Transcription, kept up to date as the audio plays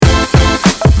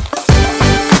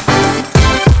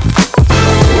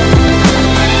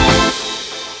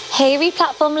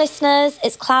Re-Platform listeners,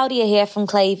 it's Claudia here from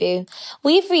Clayview.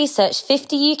 We've researched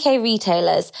 50 UK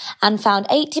retailers and found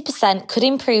 80% could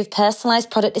improve personalised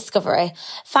product discovery.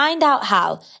 Find out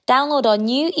how. Download our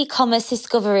new e-commerce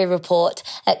discovery report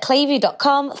at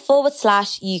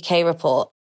clayview.com/UK report.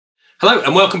 Hello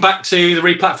and welcome back to the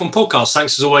Re-Platform podcast.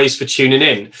 Thanks as always for tuning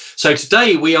in. So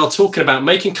today we are talking about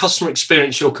making customer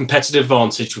experience your competitive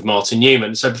advantage with Martin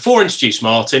Newman. So before I introduce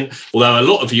Martin, although a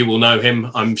lot of you will know him,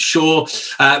 I'm sure,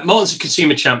 Martin's a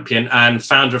consumer champion and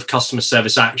founder of Customer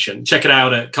Service Action. Check it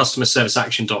out at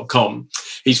customerserviceaction.com.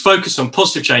 He's focused on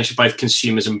positive change for both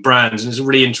consumers and brands, and it's a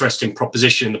really interesting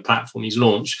proposition in the platform he's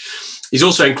launched. He's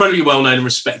also incredibly well known and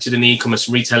respected in the e-commerce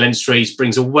and retail industries,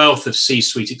 brings a wealth of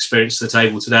C-suite experience to the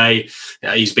table today.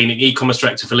 He's been an e-commerce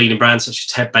director for leading brands such as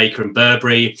Ted Baker and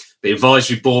Burberry, the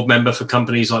advisory board member for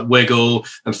companies like Wiggle,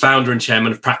 and founder and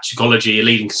chairman of Practicology, a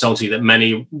leading consultancy that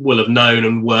many will have known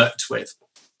and worked with.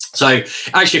 So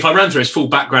actually, if I ran through his full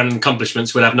background and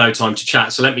accomplishments, we'd have no time to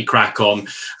chat. So let me crack on.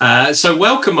 So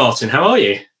welcome, Martin. How are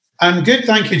you? I'm good,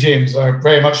 thank you, James. I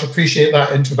very much appreciate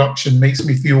that introduction. Makes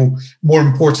me feel more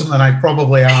important than I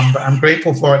probably am, but I'm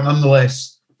grateful for it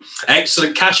nonetheless.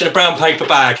 Excellent. Cash in a brown paper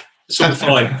bag. It's all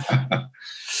fine.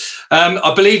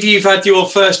 I believe you've had your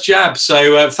first jab,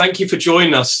 so thank you for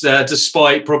joining us,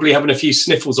 despite probably having a few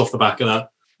sniffles off the back of that.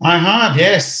 I have,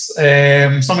 yes.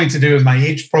 Something to do with my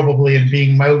age, probably, and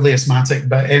being mildly asthmatic.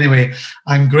 But anyway,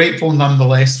 I'm grateful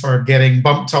nonetheless for getting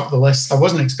bumped up the list. I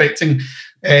wasn't expecting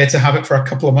to have it for a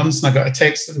couple of months, and I got a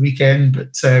text at the weekend.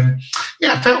 But I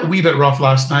felt a wee bit rough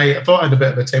last night. I thought I had a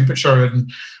bit of a temperature and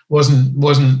I was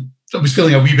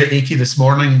feeling a wee bit achy this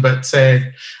morning. But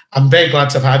I'm very glad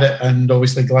to have had it, and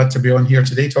obviously glad to be on here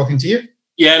today talking to you.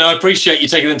 Yeah, no, I appreciate you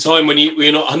taking the time when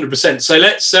you're not 100%. So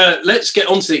let's get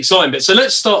on to the exciting bit. So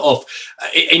let's start off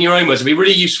in your own words. It'd be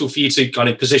really useful for you to kind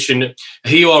of position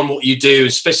who you are and what you do,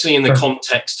 especially in the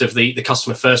context of the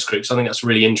customer first group. So I think that's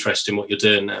really interesting what you're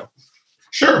doing now.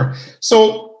 Sure.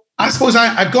 So I suppose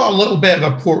I've got a little bit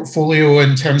of a portfolio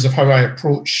in terms of how I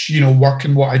approach, work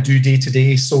and what I do day to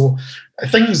day. So the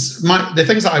things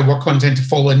that I work on tend to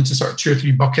fall into sort of 2 or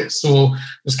 3 buckets. So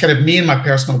there's kind of me and my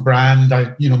personal brand.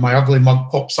 My ugly mug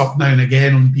pops up now and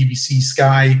again on BBC,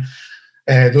 Sky,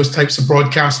 those types of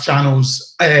broadcast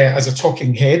channels as a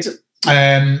talking head.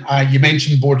 You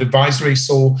mentioned board advisory,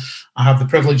 so I have the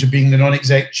privilege of being the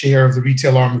non-exec chair of the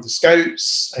retail arm of the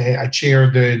Scouts. I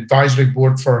chair the advisory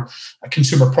board for a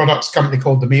consumer products company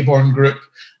called the Mayborn Group.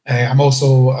 I'm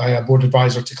also a board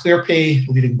advisor to ClearPay,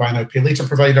 leading buy now, pay later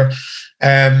provider.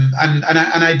 And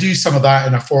I do some of that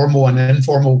in a formal and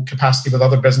informal capacity with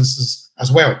other businesses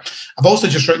as well. I've also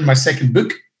just written my second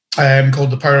book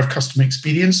called The Power of Customer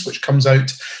Experience, which comes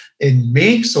out in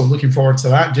May. So looking forward to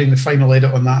that, doing the final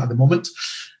edit on that at the moment.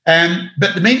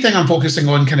 But the main thing I'm focusing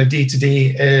on kind of day to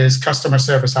day is customer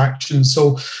service action.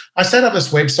 So I set up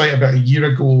this website about a year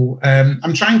ago.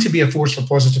 I'm trying to be a force for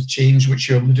positive change, which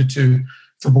you alluded to,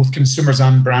 for both consumers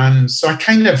and brands. So I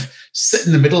kind of sit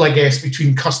in the middle, I guess,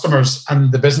 between customers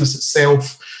and the business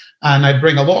itself. And I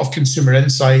bring a lot of consumer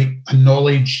insight and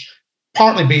knowledge,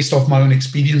 partly based off my own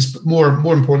experience, but more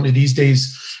importantly these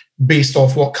days, based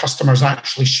off what customers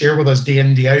actually share with us day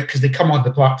in, day out, because they come on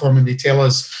the platform and they tell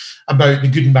us about the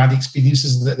good and bad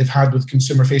experiences that they've had with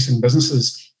consumer-facing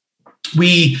businesses.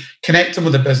 We connect them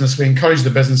with the business. We encourage the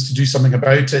business to do something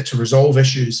about it, to resolve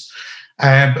issues.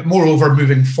 But moreover,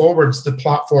 moving forwards, the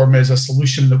platform is a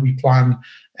solution that we plan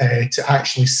to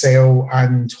actually sell,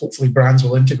 and hopefully brands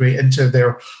will integrate into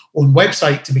their own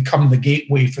website to become the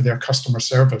gateway for their customer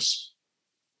service.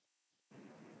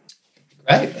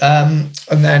 Right.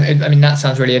 And then, that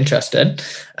sounds really interesting.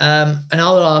 And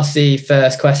I'll ask the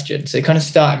first question. So kind of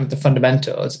starting with the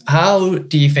fundamentals, how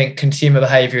do you think consumer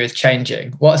behaviour is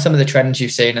changing? What are some of the trends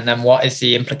you've seen? And then what is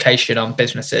the implication on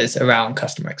businesses around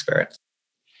customer experience?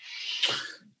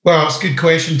 Well, it's a good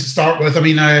question to start with.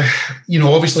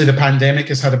 Obviously the pandemic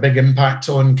has had a big impact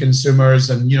on consumers,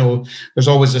 and, there's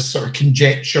always this sort of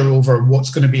conjecture over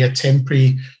what's going to be a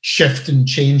temporary shift and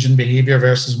change in behaviour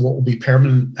versus what will be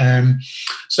permanent.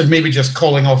 So maybe just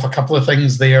calling off a couple of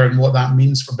things there and what that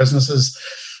means for businesses.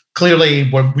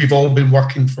 Clearly, we've all been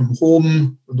working from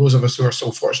home. Those of us who are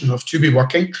so fortunate enough to be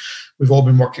working, we've all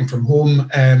been working from home.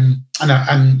 And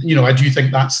I do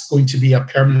think that's going to be a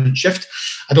permanent shift.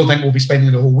 I don't think we'll be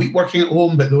spending the whole week working at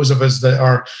home, but those of us that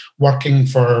are working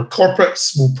for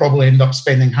corporates will probably end up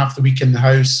spending half the week in the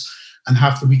house and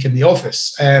half the week in the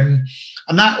office. And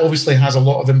that obviously has a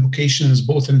lot of implications,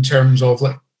 both in terms of,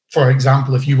 like, for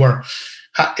example, if you were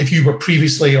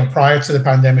previously or prior to the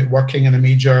pandemic working in a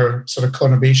major sort of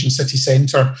conurbation city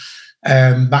centre,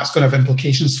 That's going to have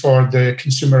implications for the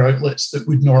consumer outlets that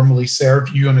would normally serve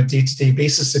you on a day-to-day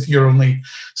basis. If you're only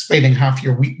spending half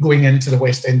your week going into the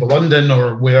West End of London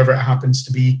or wherever it happens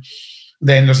to be,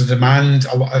 then there's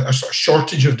a sort of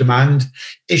shortage of demand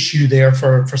issue there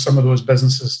for some of those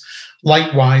businesses.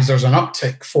 Likewise, there's an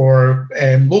uptick for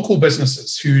local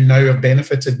businesses who now have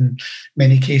benefited in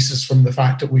many cases from the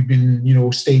fact that we've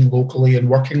been, staying locally and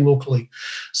working locally.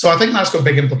 So I think that's got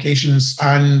big implications.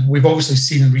 And we've obviously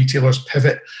seen retailers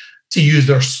pivot to use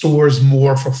their stores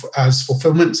more as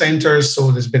fulfillment centres.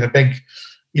 So there's been a big,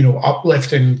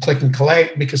 uplift in click and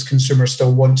collect because consumers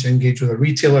still want to engage with a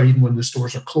retailer even when the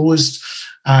stores are closed.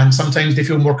 And sometimes they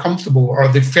feel more comfortable, or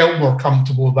they felt more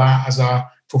comfortable with that as a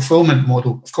fulfillment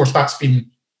model. Of course, that's been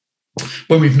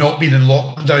when we've not been in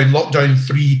lockdown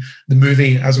 3, the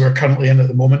movie, as we're currently in at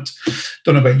the moment.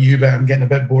 Don't know about you, but I'm getting a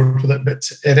bit bored with it. But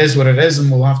it is what it is,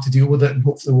 and we'll have to deal with it, and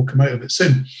hopefully we'll come out of it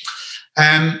soon.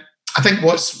 I think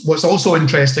what's also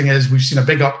interesting is we've seen a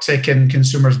big uptick in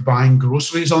consumers buying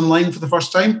groceries online for the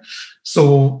first time.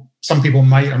 So some people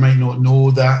might or might not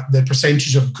know that the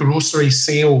percentage of grocery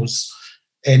sales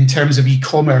in terms of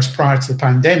e-commerce prior to the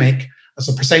pandemic as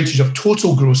a percentage of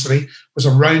total grocery was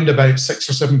around about 6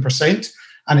 or 7%,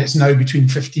 and it's now between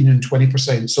 15 and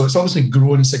 20%. So it's obviously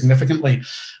grown significantly.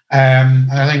 And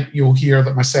I think you'll hear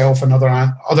that myself and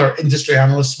other industry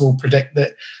analysts will predict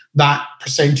that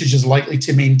percentage is likely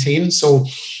to maintain. So,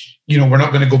 we're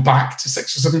not going to go back to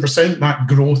 6 or 7%. That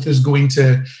growth is going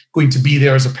to be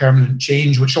there as a permanent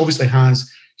change, which obviously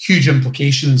has huge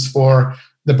implications for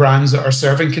the brands that are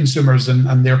serving consumers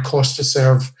and their cost to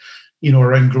serve,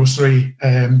 around grocery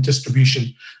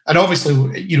distribution. And obviously,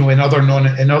 in other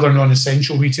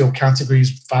non-essential retail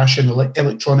categories, fashion,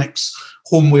 electronics,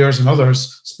 homewares and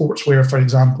others, sportswear, for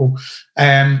example,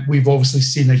 we've obviously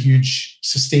seen a huge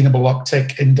sustainable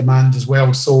uptick in demand as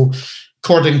well. So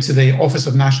according to the Office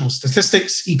of National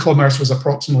Statistics, e-commerce was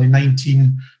approximately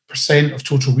 19% of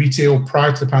total retail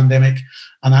prior to the pandemic.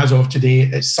 And as of today,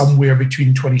 it's somewhere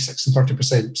between 26 and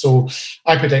 30%. So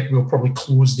I predict we'll probably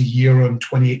close the year on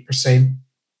 28%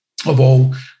 of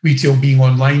all retail being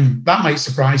online. That might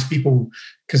surprise people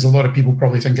because a lot of people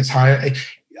probably think it's higher.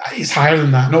 It's higher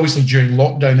than that. And obviously during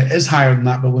lockdown, it is higher than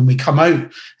that. But when we come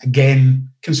out, again,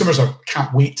 consumers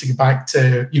can't wait to get back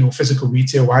to, physical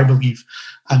retail, I believe,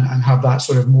 and have that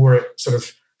sort of more sort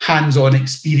of hands-on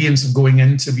experience of going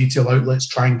into retail outlets,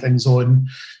 trying things on,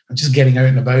 and just getting out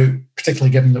and about,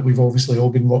 particularly given that we've obviously all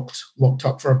been locked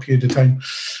up for a period of time.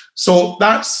 So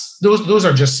those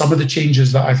are just some of the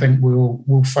changes that I think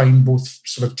we'll find both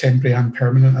sort of temporary and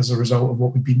permanent as a result of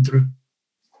what we've been through.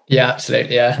 Yeah,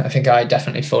 absolutely. Yeah, I think I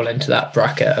definitely fall into that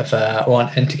bracket of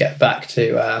wanting to get back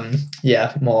to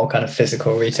more kind of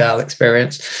physical retail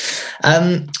experience.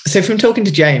 So from talking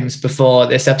to James before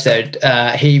this episode,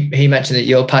 he mentioned that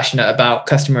you're passionate about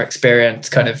customer experience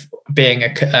kind of being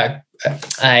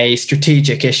a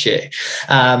strategic issue,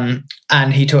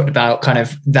 and he talked about kind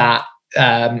of that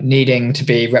needing to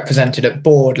be represented at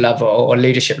board level or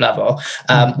leadership level.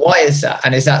 Why is that,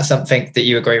 and is that something that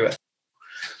you agree with?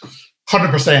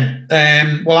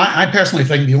 100%. Well, I personally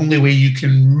think the only way you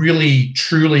can really,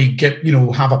 truly get,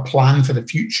 have a plan for the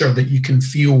future that you can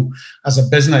feel as a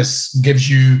business gives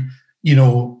you,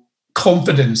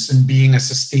 confidence in being a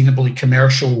sustainably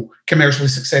commercially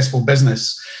successful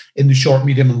business in the short,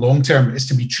 medium, and long term is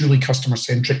to be truly customer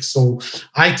centric. So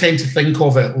I tend to think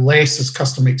of it less as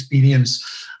customer experience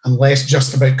and less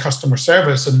just about customer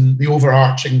service. And the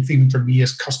overarching theme for me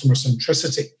is customer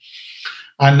centricity.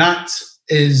 And that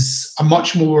is a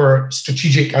much more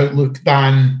strategic outlook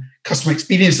than customer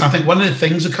experience. And I think one of the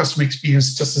things with customer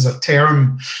experience, just as a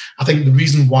term, I think the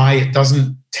reason why it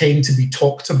doesn't tend to be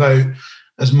talked about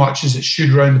as much as it should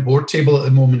around the board table at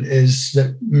the moment is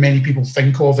that many people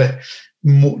think of it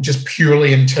just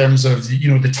purely in terms of,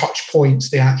 the touch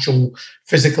points, the actual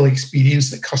physical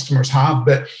experience that customers have.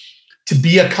 But to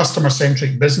be a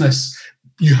customer-centric business,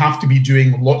 you have to be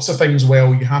doing lots of things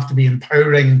well. You have to be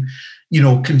empowering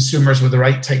consumers with the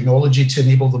right technology to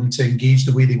enable them to engage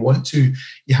the way they want to.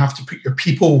 You have to put your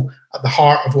people at the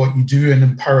heart of what you do and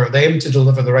empower them to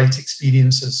deliver the right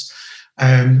experiences.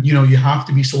 You have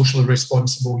to be socially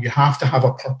responsible. You have to have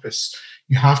a purpose.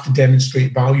 You have to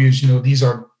demonstrate values. These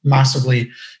are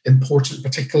massively important,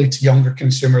 particularly to younger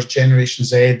consumers, Generation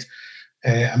Z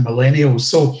and millennials.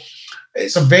 So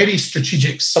it's a very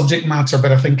strategic subject matter,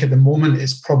 but I think at the moment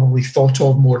it's probably thought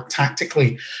of more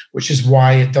tactically, which is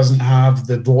why it doesn't have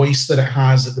the voice that it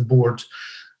has at the board.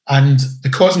 And the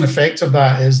cause and effect of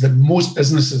that is that most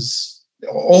businesses,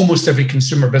 almost every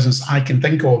consumer business I can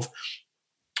think of,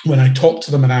 when I talk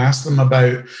to them and I ask them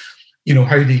about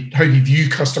how they view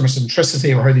customer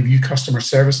centricity or how they view customer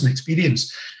service and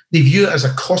experience. They view it as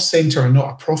a cost center and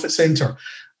not a profit center.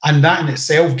 And that in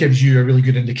itself gives you a really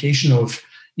good indication of,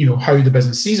 how the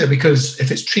business sees it. Because if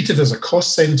it's treated as a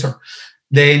cost center,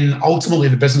 then ultimately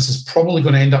the business is probably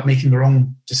going to end up making the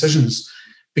wrong decisions.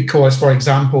 Because, for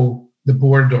example, the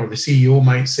board or the CEO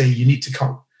might say you need to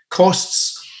cut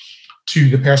costs to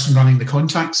the person running the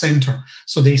contact center.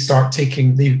 So they start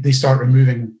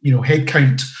removing,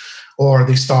 headcount, or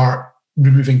they start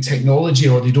removing technology,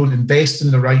 or they don't invest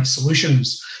in the right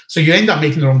solutions. So you end up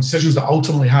making the wrong decisions that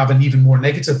ultimately have an even more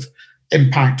negative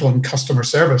impact on customer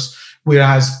service.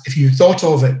 Whereas if you thought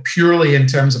of it purely in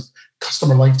terms of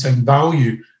customer lifetime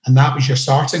value, and that was your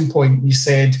starting point, you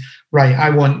said, right, I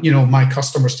want, my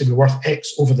customers to be worth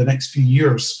X over the next few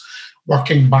years.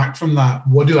 Working back from that,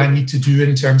 what do I need to do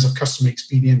in terms of customer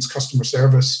experience, customer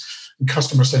service, and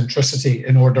customer centricity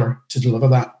in order to deliver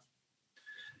that?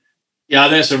 Yeah,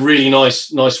 that's a really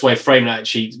nice way of framing it,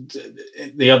 actually.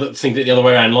 The other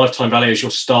way around, lifetime value is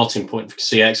your starting point for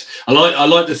CX. I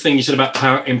like the thing you said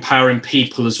about empowering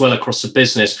people as well across the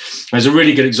business. There's a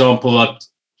really good example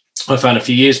I found a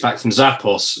few years back from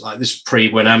Zappos, like this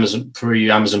pre-Amazon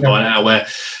by now, where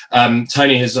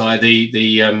Tony Hazai,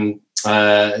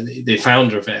 the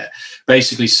founder of it,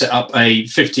 basically set up a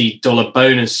 $50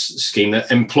 bonus scheme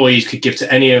that employees could give to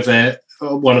any of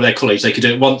one of their colleagues. They could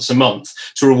do it once a month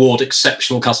to reward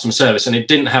exceptional customer service, and it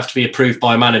didn't have to be approved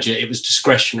by a manager. It was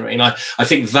discretionary. And I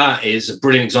think that is a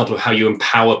brilliant example of how you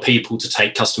empower people to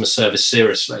take customer service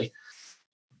seriously.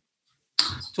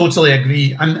 Totally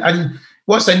agree. And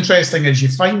what's interesting is you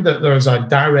find that there's a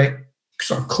direct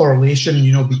sort of correlation,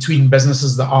 between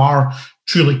businesses that are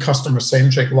truly customer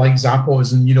centric, like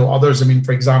Zappos and others. I mean,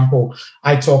 for example,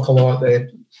 I talk a lot.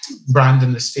 The brand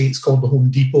in the States called the Home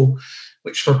Depot,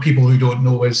 which for people who don't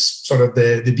know is sort of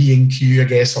the B&Q, I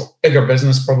guess, or bigger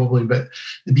business probably, but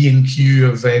the B&Q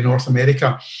of North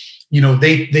America.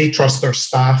 They trust their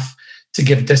staff to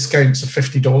give discounts of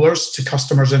 $50 to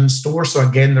customers in store. So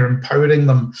again, they're empowering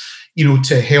them,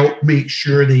 to help make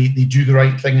sure they do the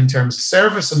right thing in terms of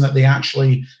service, and that they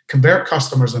actually convert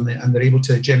customers and they're able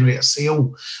to generate a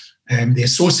sale. The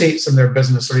associates in their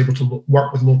business are able to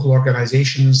work with local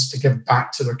organizations to give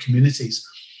back to their communities.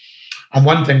 And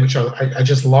one thing which I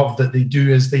just love that they do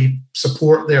is they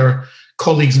support their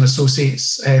colleagues and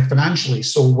associates financially.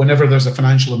 So whenever there's a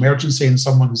financial emergency in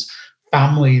someone's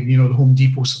family, the Home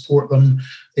Depot support them.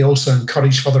 They also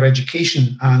encourage further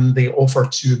education, and they offer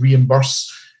to reimburse,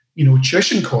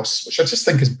 tuition costs, which I just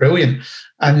think is brilliant.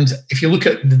 And if you look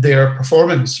at their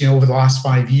performance, over the last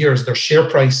 5 years, their share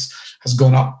price has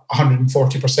gone up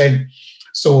 140%.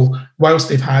 So whilst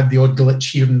they've had the odd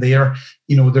glitch here and there,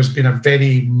 there's been a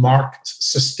very marked,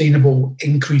 sustainable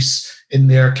increase in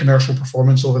their commercial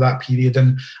performance over that period.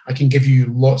 And I can give you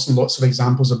lots and lots of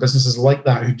examples of businesses like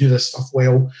that who do this stuff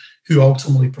well, who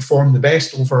ultimately perform the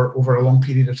best over a long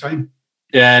period of time.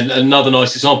 Yeah, and another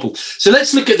nice example. So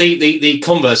let's look at the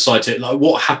converse side to it. Like,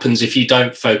 what happens if you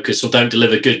don't focus or don't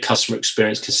deliver good customer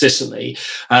experience consistently?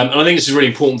 And I think this is really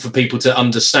important for people to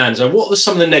understand. So what are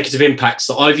some of the negative impacts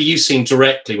that either you've seen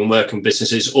directly when working with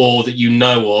businesses, or that you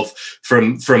know of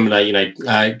from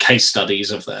case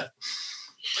studies of that?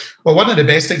 Well, one of the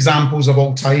best examples of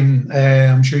all time,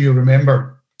 I'm sure you'll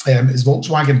remember, is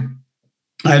Volkswagen.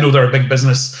 I know they're a big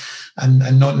business,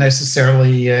 and not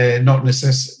necessarily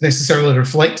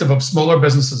reflective of smaller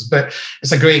businesses, but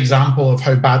it's a great example of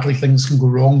how badly things can go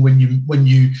wrong when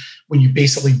you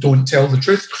basically don't tell the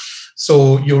truth.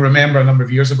 So you'll remember a number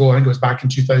of years ago, I think it was back in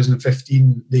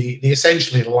 2015, they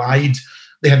essentially lied.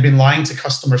 They had been lying to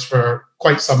customers for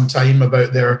quite some time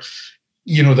about their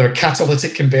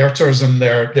catalytic converters and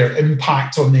their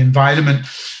impact on the environment.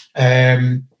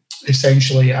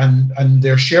 Essentially, and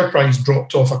their share price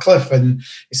dropped off a cliff. And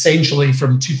essentially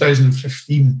from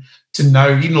 2015 to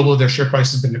now, even although their share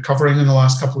price has been recovering in the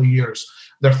last couple of years,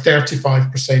 they're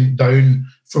 35% down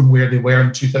from where they were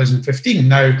in 2015.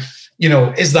 Now,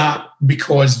 is that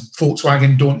because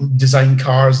Volkswagen don't design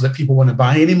cars that people want to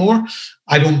buy anymore?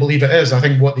 I don't believe it is. I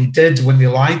think what they did when they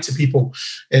lied to people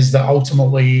is that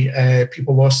ultimately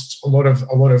people lost a lot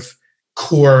of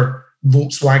core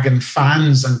Volkswagen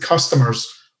fans and customers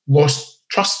lost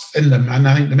trust in them. And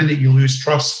I think the minute you lose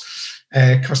trust,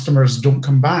 customers don't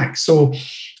come back. So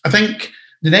I think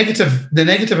the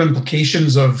negative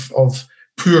implications of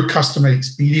poor customer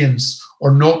experience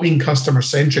or not being customer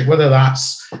centric, whether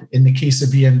that's in the case of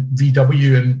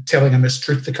VW and telling a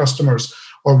mistruth to customers,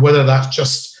 or whether that's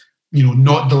just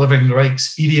not delivering the right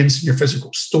experience in your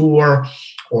physical store,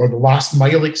 or the last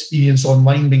mile experience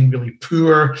online being really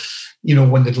poor, you know,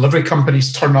 when the delivery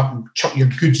companies turn up and chuck your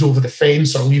goods over the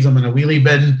fence or leave them in a wheelie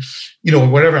bin, you know,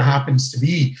 whatever it happens to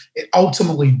be, it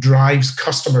ultimately drives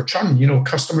customer churn. You know,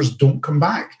 customers don't come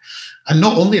back. And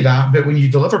not only that, but when you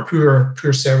deliver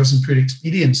poor service and poor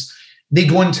experience, they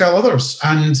go and tell others.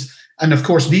 And of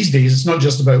course, these days, it's not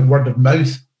just about word of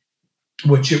mouth,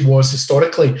 which it was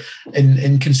historically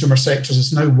in consumer sectors.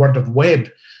 It's now word of web.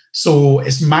 So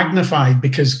it's magnified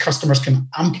because customers can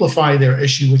amplify their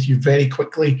issue with you very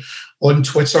quickly on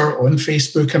Twitter, on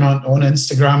Facebook, and on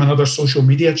Instagram and other social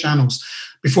media channels.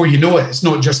 Before you know it, it's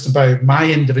not just about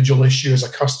my individual issue as a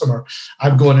customer.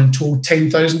 I've gone and told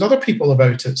 10,000 other people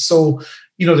about it. So,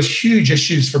 you know, there's huge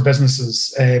issues for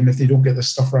businesses if they don't get this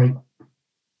stuff right.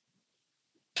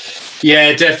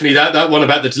 Yeah, definitely. That one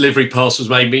about the delivery parcels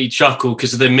made me chuckle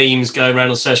because of the memes going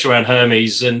around on social around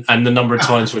Hermes and the number of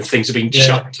times when things have been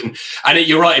chucked. And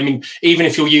you're right. I mean, even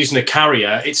if you're using a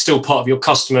carrier, it's still part of your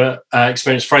customer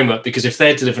experience framework, because if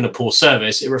they're delivering a poor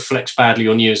service, it reflects badly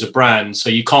on you as a brand.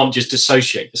 So you can't just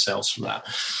dissociate yourselves from that.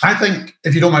 I think,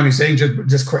 if you don't mind me saying,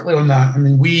 just quickly on that, I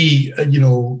mean, we, you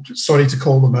know, sorry to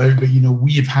call them out, but, you know,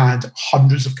 we've had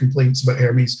hundreds of complaints about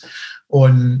Hermes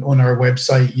on our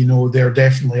website. You know, they're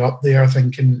definitely up there, I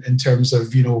think, in terms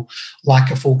of, you know,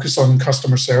 lack of focus on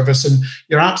customer service. And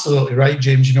you're absolutely right,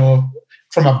 James. You know,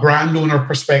 from a brand owner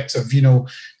perspective, you know,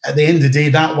 at the end of the day,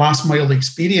 that last mile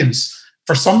experience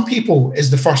for some people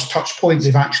is the first touch point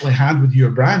they've actually had with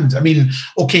your brand. I mean,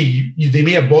 okay, they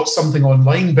may have bought something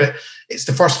online, but it's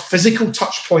the first physical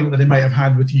touch point that they might have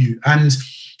had with you. And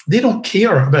they don't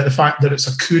care about the fact that it's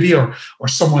a courier or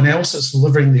someone else that's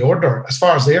delivering the order. As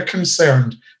far as they're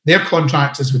concerned, their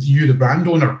contract is with you, the brand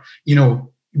owner. You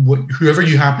know, whoever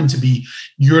you happen to be,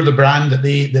 you're the brand that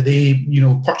they you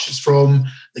know, purchased from,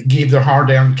 that gave their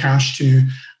hard-earned cash to.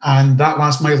 And that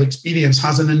last mile experience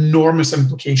has an enormous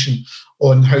implication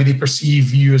on how they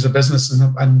perceive you as a business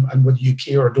and whether you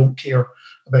care or don't care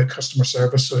about customer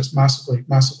service. So it's massively,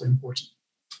 massively important.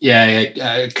 Yeah,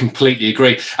 I completely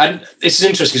agree. And this is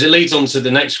interesting because it leads on to the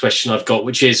next question I've got,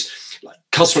 which is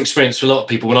customer experience for a lot of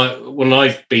people. When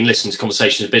I've been listening to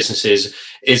conversations with businesses,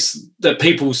 is that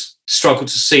people struggle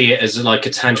to see it as like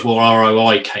a tangible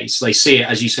ROI case. They see it,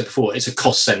 as you said before, it's a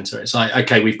cost center. It's like,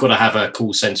 okay, we've got to have a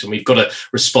call center and we've got to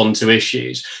respond to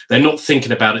issues. They're not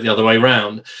thinking about it the other way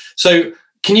around. So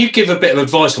can you give a bit of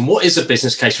advice on what is a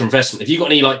business case for investment? Have you got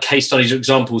any like case studies or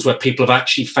examples where people have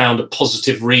actually found a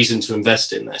positive reason to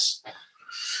invest in this?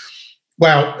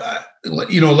 Well,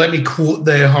 you know, let me quote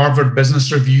the Harvard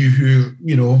Business Review, who,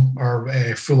 you know,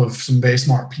 are full of some very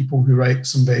smart people who write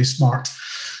some very smart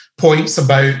points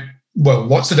about, well,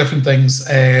 lots of different things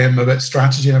about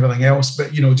strategy and everything else.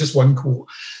 But, you know, just one quote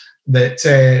that,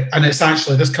 and it's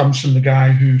actually, this comes from the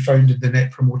guy who founded the Net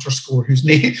Promoter Score, whose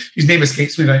name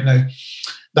escapes me right now,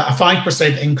 that a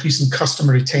 5% increase in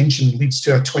customer retention leads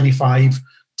to a 25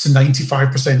 to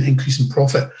 95% increase in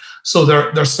profit. So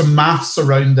there's some maths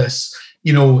around this.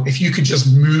 You know, if you could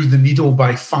just move the needle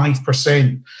by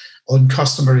 5% on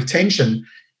customer retention,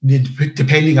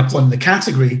 depending upon the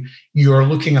category, you're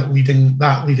looking at leading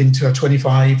to a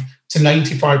 25 to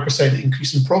 95%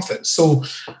 increase in profit. So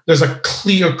there's a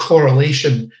clear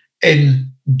correlation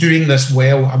in doing this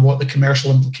well and what the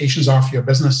commercial implications are for your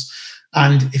business.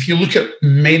 And if you look at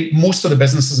most of the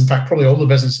businesses, in fact, probably all the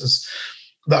businesses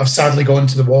that have sadly gone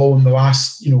to the wall in the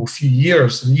last, you know, few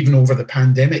years, and even over the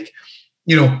pandemic,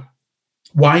 you know,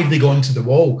 why have they gone to the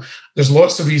wall? There's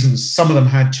lots of reasons. Some of them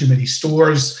had too many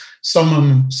stores.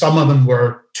 Some of them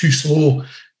were too slow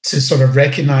to sort of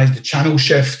recognize the channel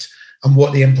shift and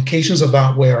what the implications of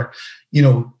that were. You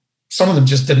know, some of them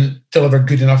just didn't deliver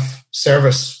good enough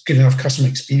service, good enough customer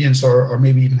experience, or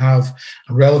maybe even have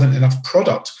a relevant enough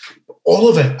product. All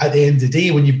of it, at the end of the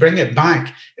day, when you bring it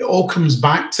back, it all comes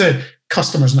back to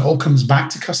customers and it all comes back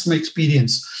to customer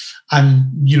experience and,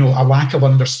 you know, a lack of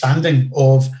understanding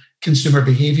of consumer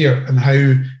behavior and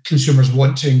how consumers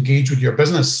want to engage with your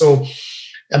business. So,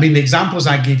 I mean, the examples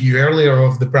I gave you earlier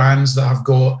of the brands that have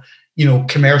got, you know,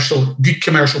 good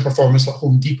commercial performance like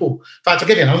Home Depot. In fact, I'll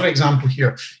give you another example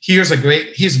here. Here's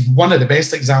one of the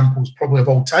best examples probably of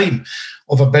all time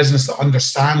of a business that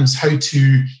understands how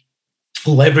to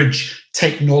leverage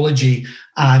technology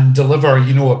and deliver,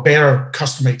 you know, a better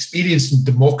customer experience and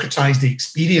democratize the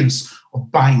experience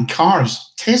of buying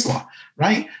cars. Tesla,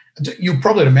 right? You'll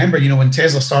probably remember, you know, when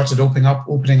Tesla started opening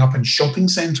up in shopping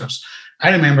centers, I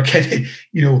remember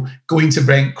going to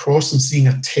Brent Cross and seeing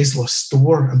a Tesla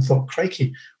store and thought,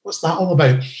 crikey, what's that all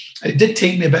about? It did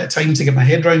take me a bit of time to get my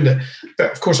head around it.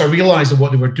 But of course, I realized that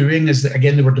what they were doing is that,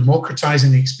 again, they were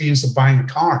democratizing the experience of buying a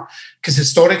car. Because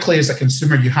historically, as a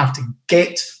consumer, you have to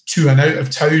get to an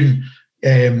out-of-town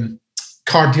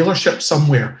car dealership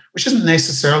somewhere, which isn't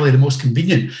necessarily the most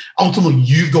convenient. Ultimately,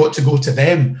 you've got to go to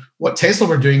them. What Tesla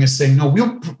were doing is saying, no,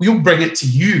 we'll bring it to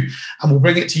you, and we'll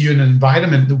bring it to you in an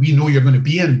environment that we know you're going to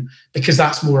be in, because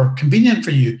that's more convenient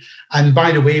for you. And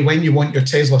by the way, when you want your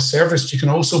Tesla serviced, you can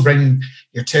also bring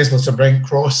your Tesla to Brent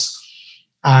Cross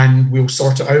and we'll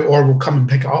sort it out, or we'll come and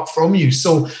pick it up from you.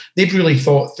 So they've really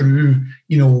thought through,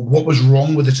 what was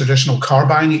wrong with the traditional car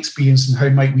buying experience and how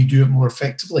might we do it more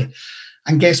effectively.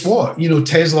 And guess what?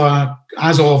 Tesla,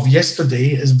 as of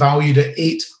yesterday, is valued at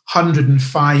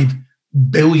 $805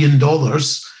 billion,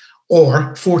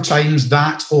 or 4 times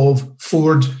that of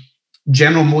Ford,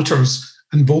 General Motors,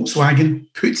 and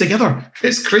Volkswagen put together.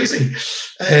 It's crazy.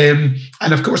 And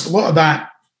of course, a lot of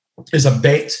that is a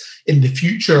bet in the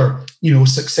future,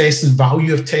 success and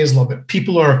value of Tesla, but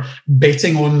people are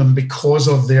betting on them because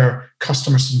of their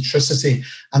customer centricity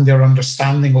and their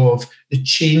understanding of the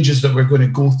changes that we're going to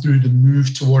go through, the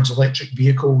move towards electric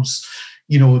vehicles,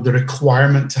 the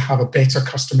requirement to have a better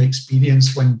customer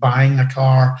experience when buying a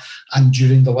car and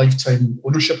during the lifetime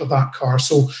ownership of that car.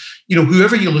 So,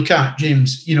 whoever you look at,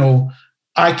 James,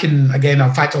 I can, again,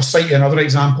 in fact, I'll cite you another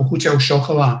example, Hotel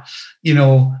Chocolat.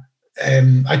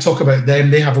 I talk about them.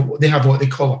 They have what they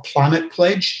call a planet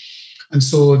pledge. And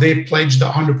so they pledge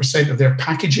that 100% of their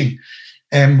packaging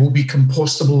will be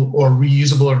compostable or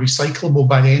reusable or recyclable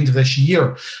by the end of this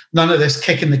year. None of this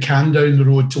kicking the can down the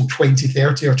road till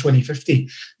 2030 or 2050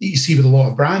 that you see with a lot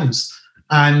of brands.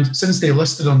 And since they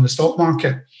listed on the stock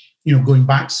market, going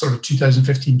back to sort of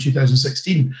 2015,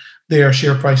 2016, their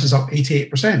share price is up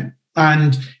 88%.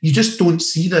 And you just don't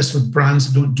see this with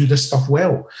brands that don't do this stuff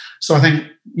well. So I think,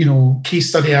 case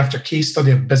study after case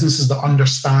study of businesses that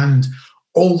understand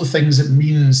all the things it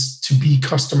means to be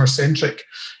customer centric.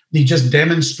 They just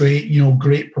demonstrate,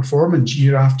 great performance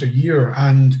year after year,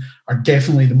 and are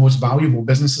definitely the most valuable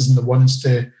businesses and the ones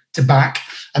to back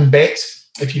and bet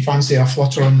if you fancy a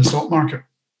flutter on the stock market.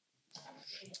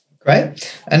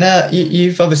 Great. And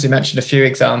you've obviously mentioned a few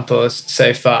examples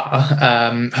so far,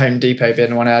 Home Depot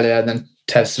being one earlier, then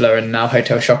Tesla, and now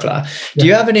Hotel Chocolat. Do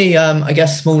you have any,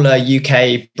 smaller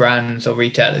UK brands or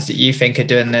retailers that you think are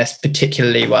doing this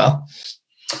particularly well?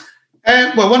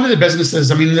 Well, one of the businesses,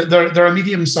 they're a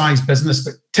medium-sized business,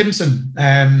 but Timson,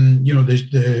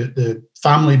 the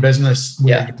family business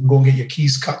where you can go and get your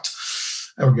keys cut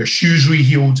or your shoes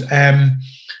rehealed.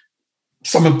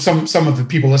 Some of the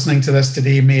people listening to this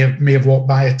today may have walked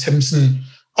by a Timson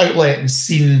outlet and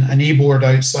seen an A-board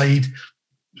outside,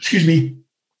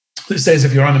 that says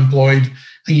if you're unemployed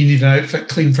and you need an outfit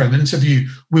cleaned for an interview,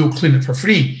 we'll clean it for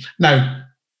free. Now,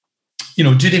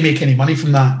 do they make any money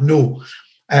from that? No.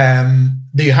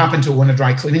 They happen to own a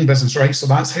dry cleaning business, right? So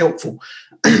that's helpful.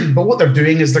 But what they're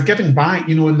doing is they're giving back,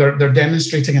 and they're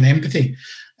demonstrating an empathy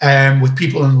with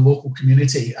people in the local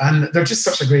community. And they're just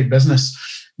such a great business.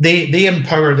 They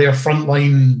empower their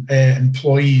frontline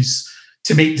employees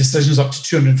to make decisions up to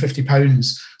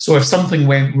 £250. So if something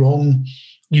went wrong,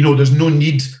 there's no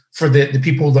need for the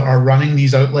people that are running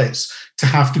these outlets to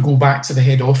have to go back to the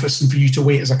head office and for you to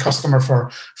wait as a customer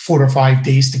for 4 or 5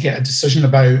 days to get a decision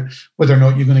about whether or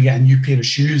not you're going to get a new pair of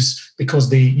shoes because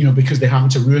they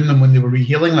happened to ruin them when they were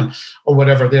rehealing them or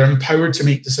whatever. They're empowered to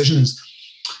make decisions.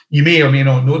 You may or may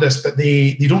not know this, but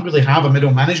they don't really have a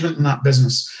middle management in that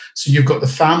business. So you've got the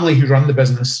family who run the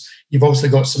business. You've also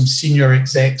got some senior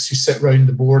execs who sit around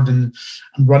the board and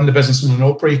run the business in an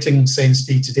operating sense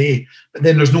day to day. But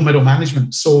then there's no middle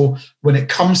management. So when it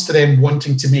comes to them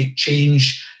wanting to make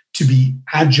change, to be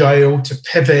agile, to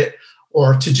pivot,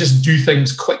 or to just do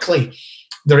things quickly,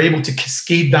 they're able to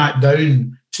cascade that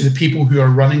down to the people who are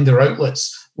running their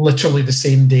outlets literally the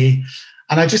same day.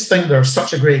 And I just think they're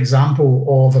such a great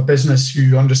example of a business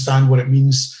who understand what it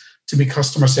means to be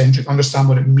customer-centric, understand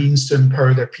what it means to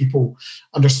empower their people,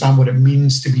 understand what it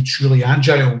means to be truly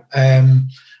agile. And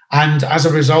as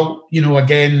a result,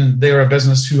 again, they're a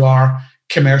business who are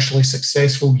commercially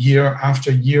successful year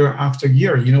after year after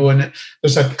year, and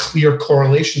there's a clear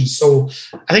correlation. So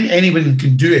I think anyone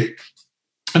can do it.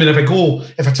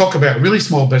 If I talk about a really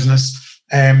small business,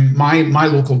 my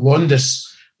local Londis,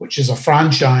 which is a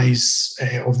franchise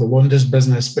of the Londis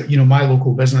business, but my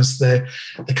local business, the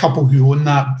couple who own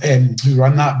that, who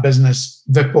run that business,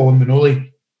 Vipul and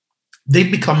Manoli,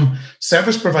 they've become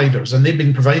service providers, and they've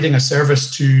been providing a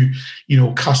service to,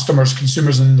 customers,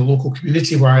 consumers in the local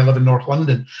community where I live in North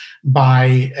London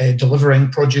by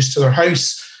delivering produce to their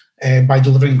house, by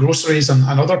delivering groceries and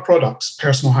other products,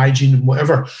 personal hygiene and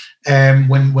whatever,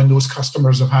 when those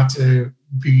customers have had to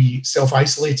be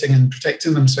self-isolating and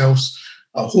protecting themselves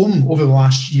at home over the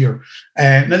last year.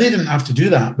 Now, they didn't have to do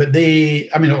that, but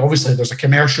obviously there's a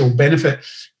commercial benefit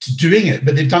to doing it,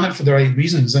 but they've done it for the right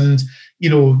reasons. And,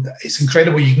 it's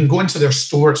incredible. You can go into their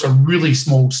store. It's a really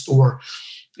small store.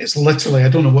 It's literally, I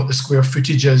don't know what the square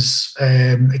footage is.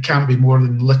 It can't be more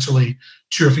than literally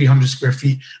 200 or 300 square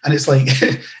feet. And it's like,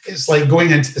 it's like going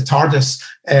into the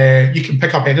TARDIS. You can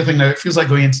pick up anything now. It feels like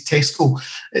going into Tesco.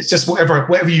 It's just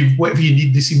whatever you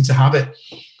need, they seem to have it.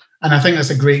 And I think that's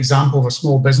a great example of a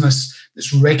small business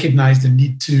that's recognized the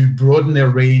need to broaden their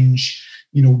range,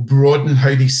 broaden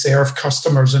how they serve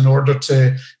customers in order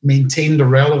to maintain the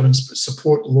relevance, but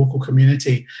support the local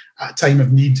community at a time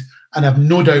of need. And I've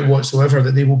no doubt whatsoever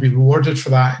that they will be rewarded for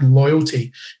that in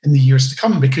loyalty in the years to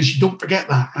come, because you don't forget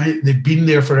that, right? They've been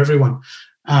there for everyone,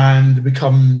 and they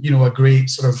become, a great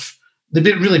they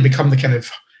really become the kind of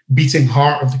beating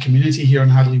heart of the community here in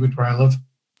Hadleywood where I live.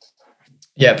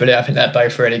 Yeah, brilliant. I think they're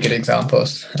both really good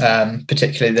examples,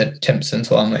 particularly the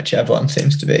Timpson's one, which everyone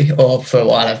seems to be, or for a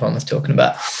while everyone was talking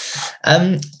about.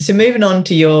 So moving on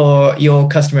to your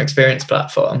customer experience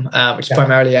platform, which is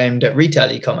primarily aimed at retail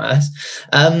e-commerce.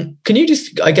 Can you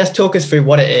just, I guess, talk us through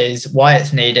what it is, why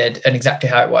it's needed, and exactly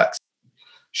how it works?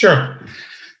 Sure.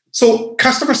 So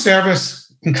customer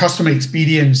service and customer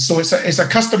experience. So it's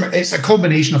a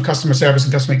combination of customer service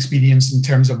and customer experience in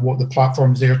terms of what the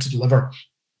platform's there to deliver.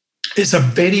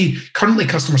 Currently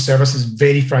customer service is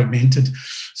very fragmented.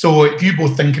 So if you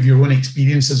both think of your own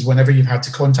experiences whenever you've had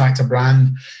to contact a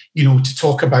brand, to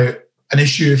talk about an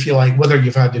issue, if you like, whether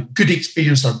you've had a good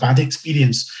experience or bad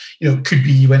experience, it could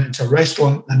be you went into a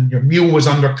restaurant and your meal was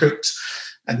undercooked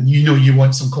and you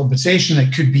want some compensation.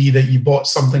 It could be that you bought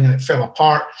something and it fell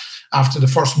apart after the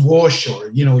first wash,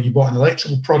 or, you bought an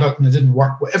electrical product and it didn't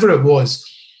work, whatever it was.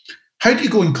 How do you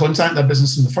go and contact that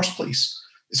business in the first place?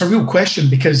 It's a real question,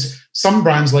 because some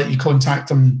brands let you contact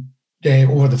them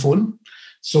over the phone.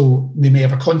 So they may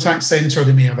have a contact center,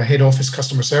 they may have a head office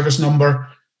customer service number.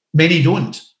 Many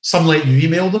don't. Some let you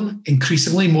email them.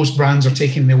 Increasingly, most brands are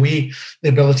taking away the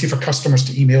ability for customers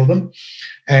to email them.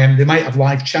 They might have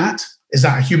live chat. Is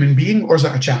that a human being or is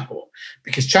that a chatbot?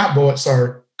 Because chatbots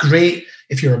are great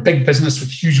if you're a big business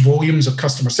with huge volumes of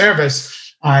customer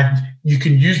service, and you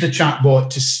can use the chatbot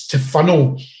to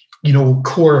funnel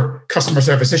core customer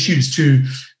service issues to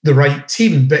the right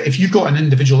team. But if you've got an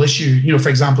individual issue, for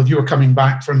example, if you were coming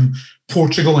back from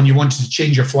Portugal and you wanted to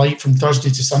change your flight from Thursday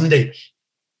to Sunday,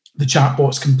 the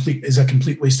chatbot's is a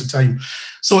complete waste of time.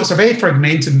 So it's a very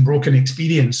fragmented and broken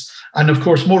experience. And of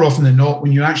course, more often than not,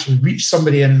 when you actually reach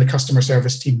somebody in the customer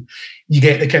service team, you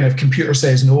get the kind of computer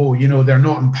says, no, they're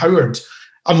not empowered.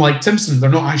 Unlike Timpson, they're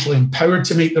not actually empowered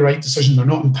to make the right decision. They're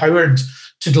not empowered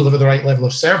to deliver the right level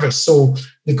of service. So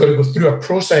they've got to go through a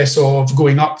process of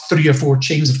going up 3 or 4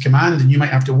 chains of command, and you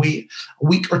might have to wait a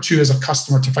week or 2 as a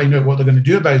customer to find out what they're going to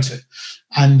do about it.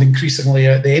 And increasingly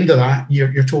at the end of that,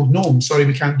 you're told, no, I'm sorry,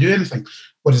 we can't do anything.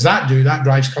 What does that do? That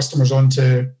drives customers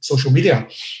onto social media.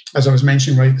 As I was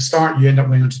mentioning right at the start, you end up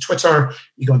going onto Twitter,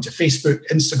 you go onto Facebook,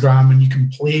 Instagram, and you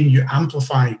complain, you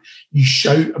amplify, you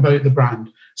shout about the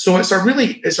brand. So it's a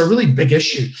really big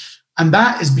issue. And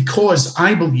that is because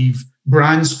I believe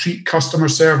brands treat customer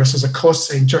service as a cost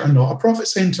center and not a profit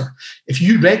center. If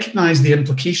you recognize the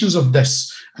implications of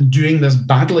this and doing this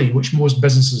badly, which most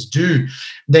businesses do,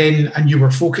 and you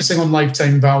were focusing on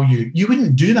lifetime value, you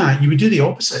wouldn't do that. You would do the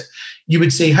opposite. You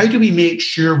would say, how do we make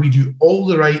sure we do all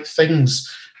the right things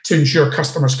to ensure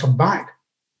customers come back?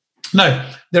 Now,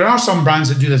 there are some brands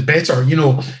that do this better.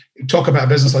 Talk about a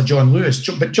business like John Lewis,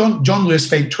 but John Lewis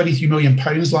spent £23 million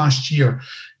last year,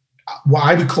 what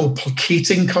I would call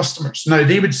placating customers. Now,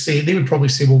 they would probably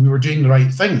say, well, we were doing the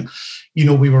right thing. We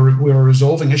were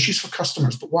resolving issues for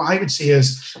customers. But what I would say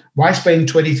is, why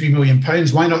spend £23 million?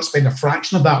 Why not spend a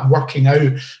fraction of that working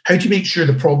out how do you make sure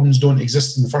the problems don't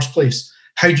exist in the first place?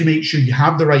 How do you make sure you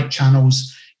have the right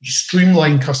channels? You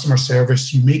streamline customer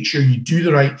service. You make sure you do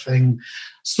the right thing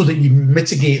so that you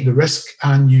mitigate the risk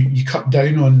and you cut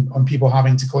down on people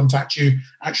having to contact you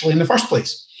actually in the first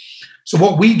place. So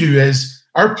what we do is,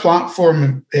 our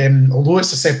platform, although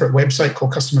it's a separate website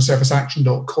called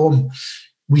customerserviceaction.com,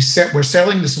 we're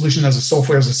selling the solution as a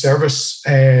software as a service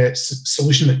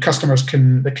solution that customers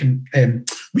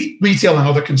retail and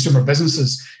other consumer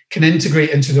businesses can integrate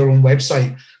into their own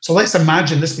website. So let's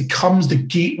imagine this becomes the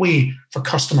gateway for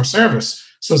customer service.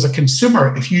 So as a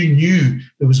consumer, if you knew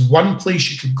there was one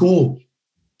place you could go,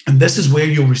 and this is where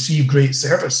you'll receive great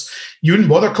service, you wouldn't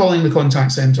bother calling the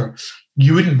contact center.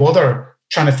 You wouldn't bother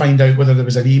trying to find out whether there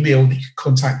was an email that you could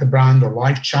contact the brand or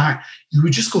live chat. You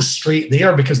would just go straight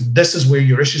there because this is where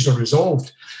your issues are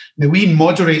resolved. Now, we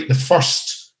moderate the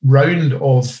first round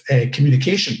of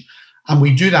communication, and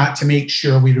we do that to make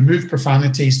sure we remove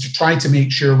profanities, to try to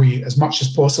make sure we, as much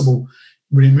as possible,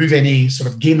 remove any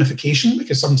sort of gamification,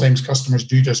 because sometimes customers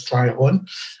do just try it on.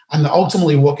 And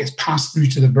ultimately what gets passed through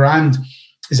to the brand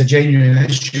is a genuine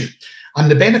issue. And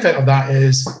the benefit of that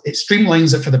is it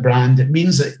streamlines it for the brand. It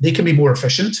means that they can be more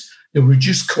efficient. They'll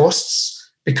reduce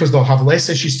costs because they'll have less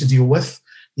issues to deal with.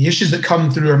 The issues that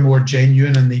come through are more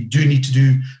genuine and they do need to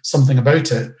do something about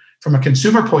it. From a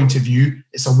consumer point of view,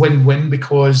 it's a win-win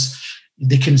because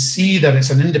they can see that it's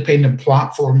an independent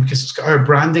platform because it's got our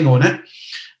branding on it,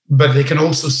 but they can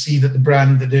also see that the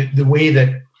brand, the way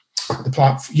that the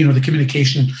platform, the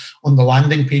communication on the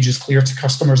landing page is clear to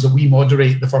customers, that we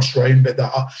moderate the first round, but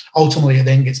that ultimately it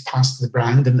then gets passed to the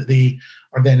brand and that they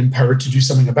are then empowered to do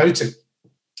something about it.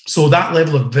 So that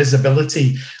level of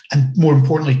visibility and, more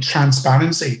importantly,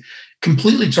 transparency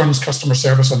completely turns customer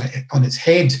service on its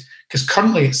head, because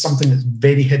currently it's something that's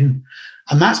very hidden.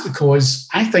 And that's because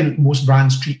I think most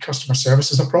brands treat customer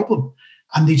service as a problem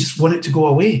and they just want it to go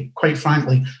away, quite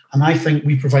frankly. And I think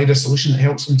we provide a solution that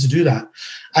helps them to do that.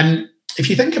 And if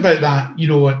you think about that,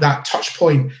 that touch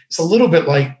point, it's a little bit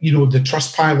like, the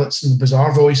Trustpilots and the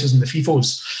Bazaar Voices and the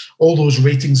FIFOs, all those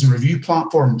ratings and review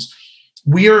platforms.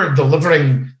 We're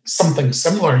delivering something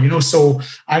similar, So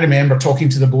I remember talking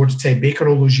to the board of Ted Baker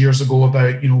all those years ago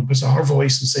about, Bazaar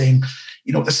Voice and saying,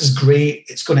 this is great.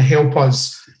 It's going to help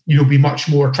us, be much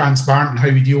more transparent in how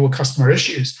we deal with customer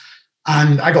issues.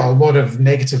 And I got a lot of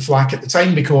negative flack at the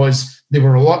time because they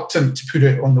were reluctant to put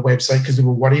it on the website because they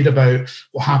were worried about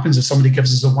what happens if somebody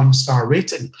gives us a 1-star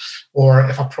rating or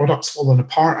if a product's fallen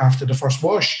apart after the first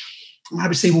wash. And I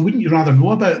would say, well, wouldn't you rather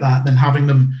know about that than having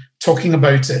them talking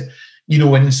about it,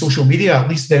 in social media? At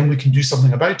least then we can do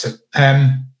something about it.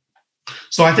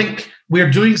 So I think we're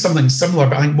doing something similar,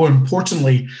 but I think more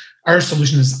importantly, our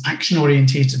solution is action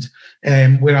orientated.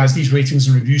 Whereas these ratings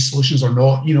and review solutions are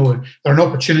not, they're an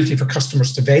opportunity for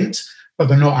customers to vent, but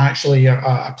they're not actually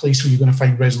a place where you're going to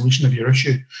find resolution of your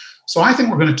issue. So I think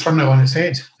we're going to turn it on its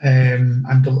head and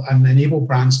enable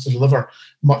brands to deliver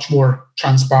much more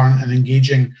transparent and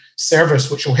engaging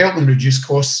service, which will help them reduce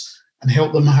costs and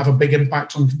help them have a big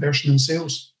impact on conversion and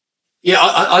sales. Yeah,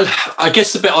 I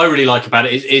guess the bit I really like about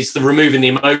it is the removing the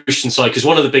emotion side, because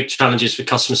one of the big challenges for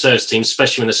customer service teams,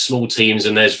 especially when there's small teams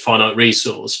and there's finite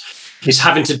resource, is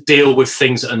having to deal with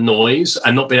things that are noise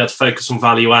and not being able to focus on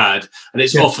value add. And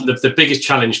it's often the biggest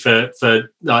challenge for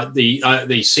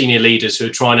the senior leaders who are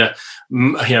trying to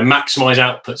maximize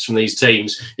outputs from these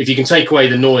teams. If you can take away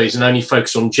the noise and only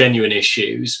focus on genuine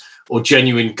issues or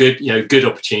genuine good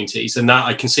opportunities, and that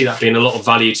I can see that being a lot of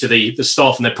value to the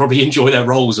staff, and they probably enjoy their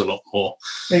roles a lot more.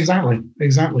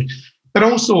 Exactly. But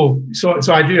also, so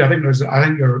I do. I think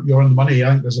you're on the money.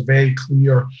 I think there's a very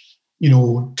clear,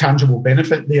 tangible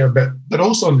benefit there. But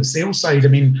also on the sales side, I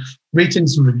mean,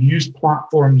 ratings and reviews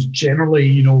platforms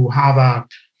generally, have a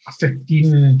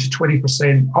 15 to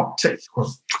 20% uptick, or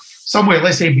somewhere,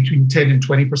 let's say between 10 and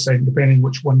 20%, depending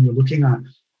which one you're looking at,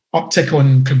 uptick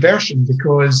on conversion,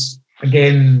 because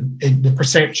again, the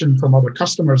perception from other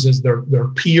customers is their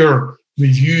peer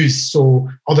reviews. So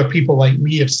other people like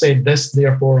me have said this,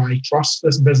 therefore I trust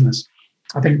this business.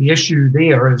 I think the issue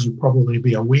there, as you'll probably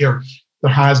be aware,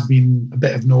 there has been a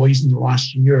bit of noise in the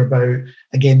last year about,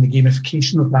 again, the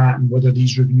gamification of that and whether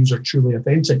these reviews are truly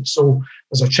authentic. So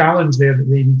there's a challenge there that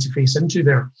they need to face into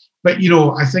there. But,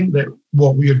 I think that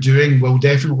what we are doing will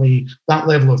definitely, that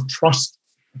level of trust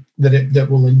that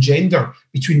will engender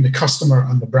between the customer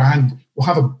and the brand will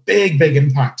have a big, big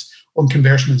impact on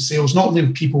conversion and sales, not only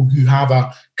with people who have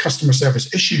a customer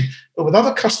service issue, but with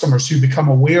other customers who become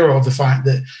aware of the fact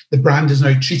that the brand is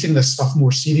now treating this stuff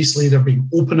more seriously. They're being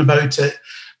open about it.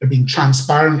 They're being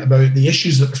transparent about the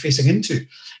issues that they're facing into.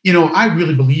 I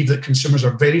really believe that consumers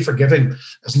are very forgiving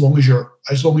as long as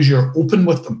you're open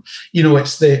with them.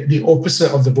 It's the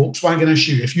opposite of the Volkswagen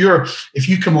issue. If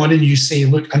you come on and you say,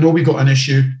 look, I know we got an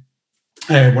issue.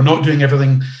 We're not doing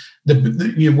everything.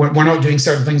 We're not doing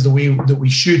certain things the way that we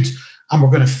should, and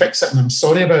we're going to fix it. And I'm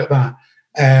sorry about that.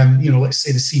 Let's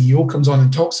say the CEO comes on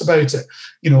and talks about it.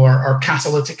 Our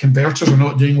catalytic converters are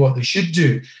not doing what they should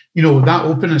do. That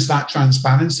openness, that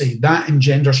transparency, that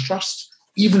engenders trust.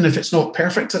 Even if it's not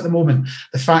perfect at the moment,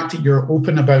 the fact that you're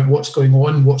open about what's going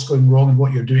on, what's going wrong, and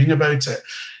what you're doing about it,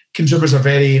 consumers are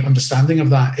very understanding of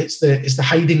that. It's the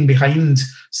hiding behind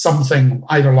something,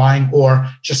 either lying or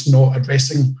just not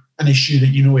addressing an issue that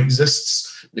you know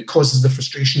exists that causes the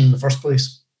frustration in the first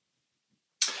place.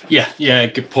 Yeah,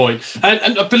 good point.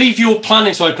 And I believe you're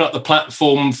planning to open up the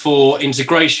platform for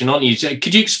integration, aren't you?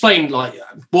 Could you explain, like,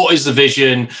 what is the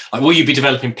vision? Like, will you be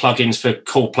developing plugins for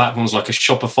core platforms like a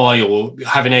Shopify or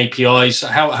having APIs?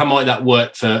 How might that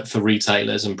work for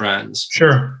retailers and brands?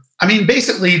 Sure. I mean,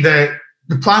 basically, the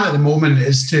plan at the moment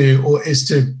is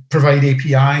to provide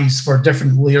APIs for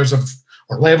different layers of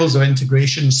or levels of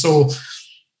integration. So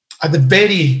at the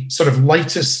very sort of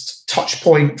lightest touch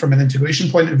point from an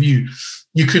integration point of view,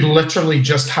 you could literally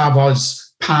just have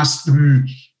us pass through,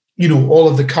 all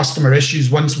of the customer issues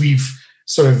once we've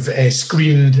sort of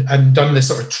screened and done the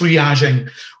sort of triaging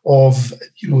of,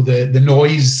 the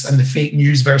noise and the fake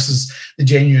news versus the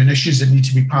genuine issues that need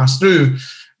to be passed through.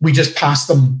 We just pass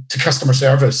them to customer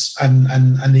service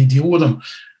and they deal with them,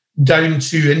 down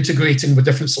to integrating with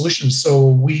different solutions. So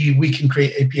we can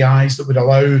create APIs that would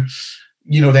allow,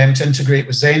 them to integrate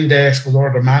with Zendesk, with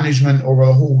order management, or with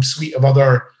a whole suite of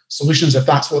other solutions if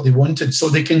that's what they wanted. So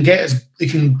they can they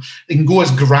can go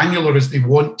as granular as they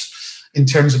want in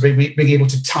terms of being able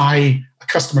to tie a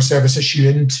customer service issue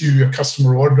into a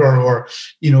customer order or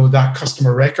that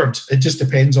customer record. It just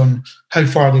depends on how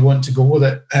far they want to go with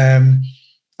it, and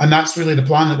that's really the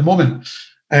plan at the moment.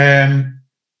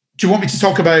 Do you want me to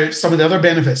talk about some of the other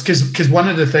benefits? Because one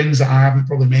of the things that I haven't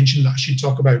probably mentioned that I should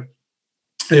talk about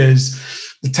is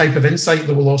the type of insight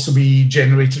that will also be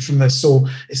generated from this. So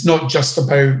it's not just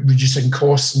about reducing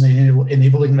costs and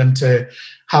enabling them to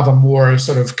have a more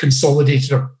sort of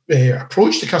consolidated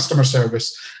approach to customer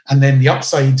service, and then the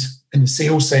upside in the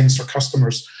sales sense for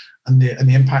customers and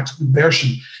the impact of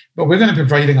conversion. But we're going to be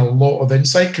providing a lot of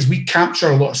insight because we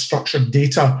capture a lot of structured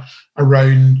data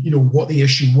around, what the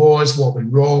issue was, what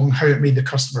went wrong, how it made the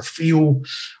customer feel,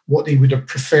 what they would have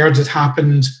preferred had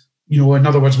happened. In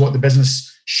other words, what the business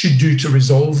should do to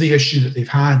resolve the issue that they've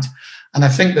had. And I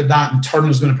think that in turn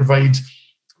is going to provide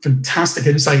fantastic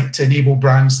insight to enable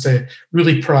brands to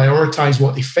really prioritize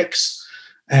what they fix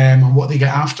and what they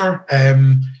get after.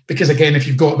 Because again, if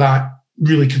you've got that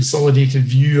really consolidated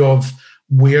view of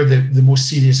where the most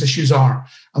serious issues are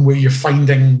and where you're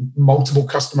finding multiple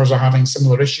customers are having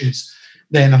similar issues,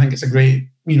 then I think it's a great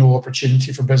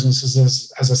opportunity for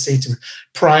businesses, as I say, to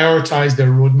prioritize their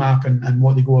roadmap and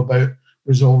what they go about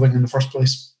resolving in the first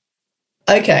place.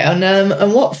 Okay,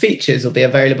 and what features will be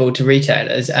available to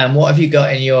retailers, and what have you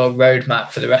got in your roadmap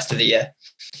for the rest of the year?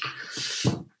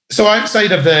 So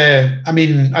outside of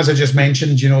as I just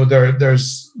mentioned,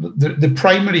 there's the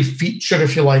primary feature,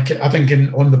 if you like, I think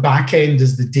on the back end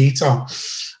is the data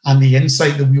and the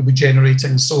insight that we'll be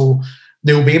generating. So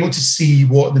they'll be able to see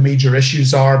what the major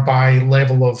issues are by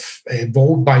level of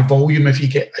by volume,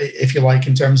 if you like,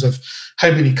 in terms of how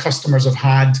many customers have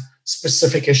had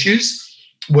specific issues,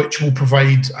 which will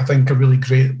provide, I think, a really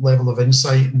great level of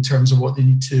insight in terms of what they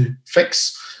need to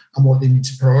fix and what they need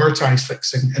to prioritize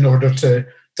fixing in order to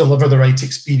deliver the right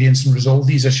experience and resolve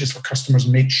these issues for customers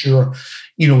and make sure,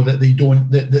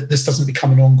 that this doesn't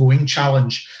become an ongoing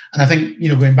challenge. And I think,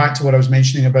 going back to what I was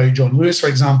mentioning about John Lewis, for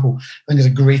example, I think is a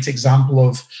great example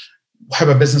of how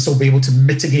a business will be able to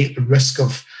mitigate the risk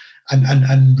of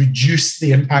and reduce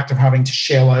the impact of having to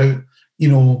shell out,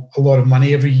 a lot of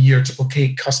money every year to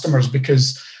placate customers,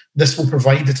 because this will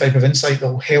provide the type of insight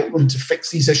that will help them to fix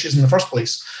these issues in the first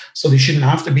place. So they shouldn't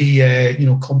have to be,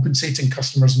 compensating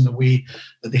customers in the way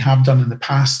that they have done in the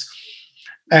past.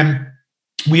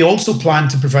 We also plan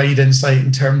to provide insight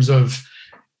in terms of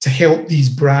to help these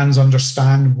brands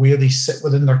understand where they sit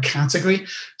within their category.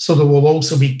 So there will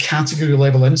also be category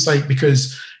level insight,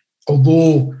 because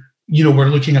although we're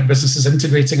looking at businesses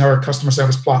integrating our customer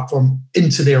service platform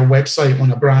into their website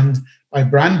on a brand by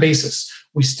brand basis,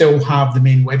 we still have the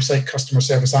main website,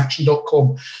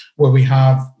 customerserviceaction.com, where we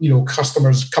have,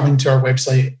 customers coming to our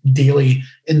website daily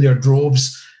in their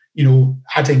droves,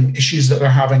 adding issues that they're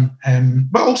having,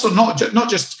 but also not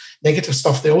just negative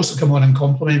stuff. They also come on and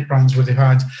compliment brands where they've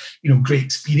had, great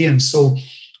experience. So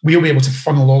we'll be able to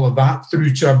funnel all of that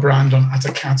through to a brand at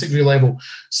a category level,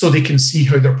 so they can see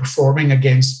how they're performing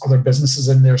against other businesses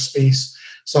in their space.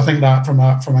 So I think that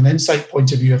from an insight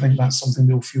point of view, I think that's something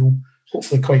they'll feel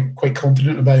hopefully quite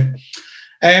confident about.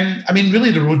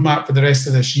 Really the roadmap for the rest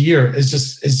of this year is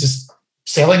just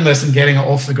selling this and getting it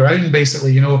off the ground.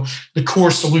 Basically, the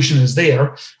core solution is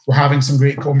there. We're having some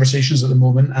great conversations at the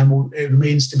moment, and it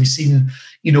remains to be seen,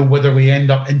 whether we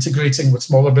end up integrating with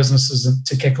smaller businesses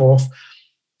to kick off,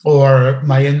 or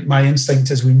my instinct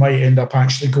is we might end up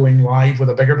actually going live with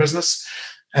a bigger business.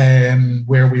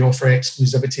 where we offer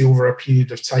exclusivity over a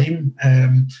period of time,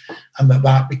 and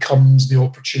that becomes the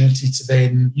opportunity to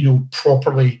then,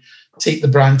 properly take the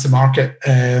brand to market,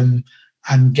 and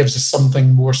gives us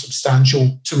something more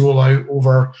substantial to roll out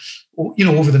over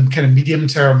the kind of medium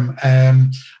term,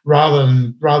 rather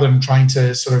than trying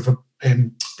to sort of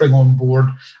bring on board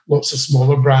lots of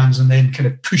smaller brands and then kind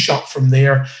of push up from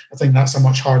there. I think that's a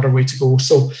much harder way to go.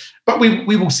 So, but we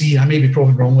will see. I may be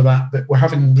proven wrong with that, but we're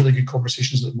having really good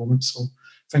conversations at the moment. So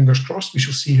fingers crossed, we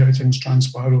shall see how things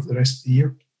transpire over the rest of the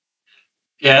year.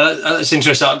 Yeah, that's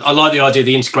interesting. I like the idea of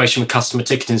the integration with customer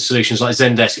ticketing solutions like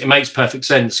Zendesk. It makes perfect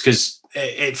sense because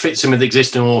it fits in with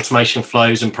existing automation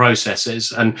flows and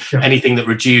processes, and anything that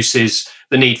reduces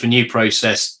the need for new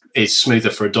process is smoother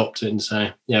for adopting. So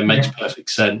it makes perfect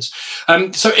sense.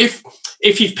 So if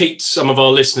you've piqued some of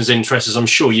our listeners' interest, as I'm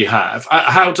sure you have,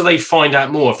 how do they find out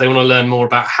more if they want to learn more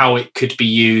about how it could be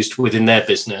used within their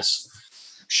business?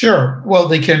 Sure. Well,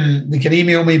 they can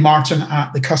email me,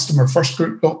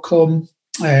 martin@thecustomerfirstgroup.com.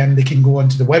 They can go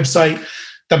onto the website,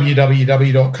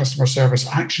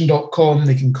 www.customerserviceaction.com.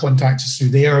 They can contact us through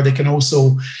there. They can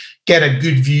also get a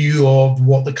good view of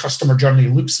what the customer journey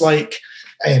looks like.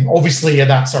 Obviously,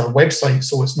 that's our website,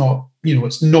 so it's not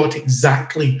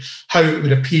exactly how it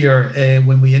would appear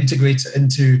when we integrate it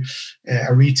into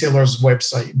a retailer's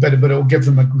website, but it'll give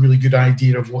them a really good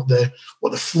idea of what the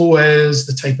flow is,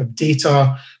 the type of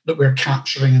data that we're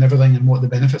capturing and everything, and what the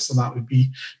benefits of that would be.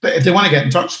 But if they want to get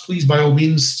in touch, please, by all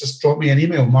means, just drop me an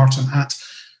email,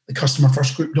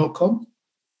 martin@thecustomerfirstgroup.com.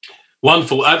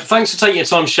 Wonderful. Thanks for taking your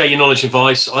time to share your knowledge and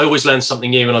advice. I always learn something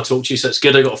new when I talk to you, so it's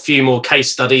good. I've got a few more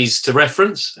case studies to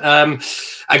reference. And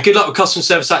good luck with Customer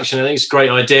Service Action. I think it's a great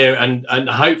idea, and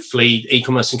hopefully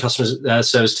e-commerce and customer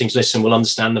service teams listening will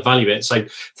understand the value of it. So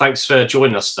thanks for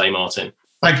joining us today, Martin.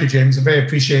 Thank you, James. I'm very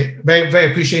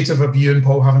appreciative of you and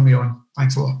Paul having me on.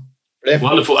 Thanks a lot. Brilliant.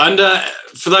 Wonderful. And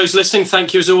for those listening,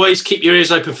 thank you as always. Keep your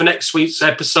ears open for next week's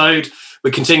episode. We're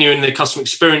continuing the customer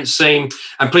experience theme,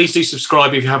 and please do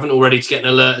subscribe if you haven't already to get an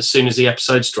alert as soon as the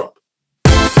episodes drop.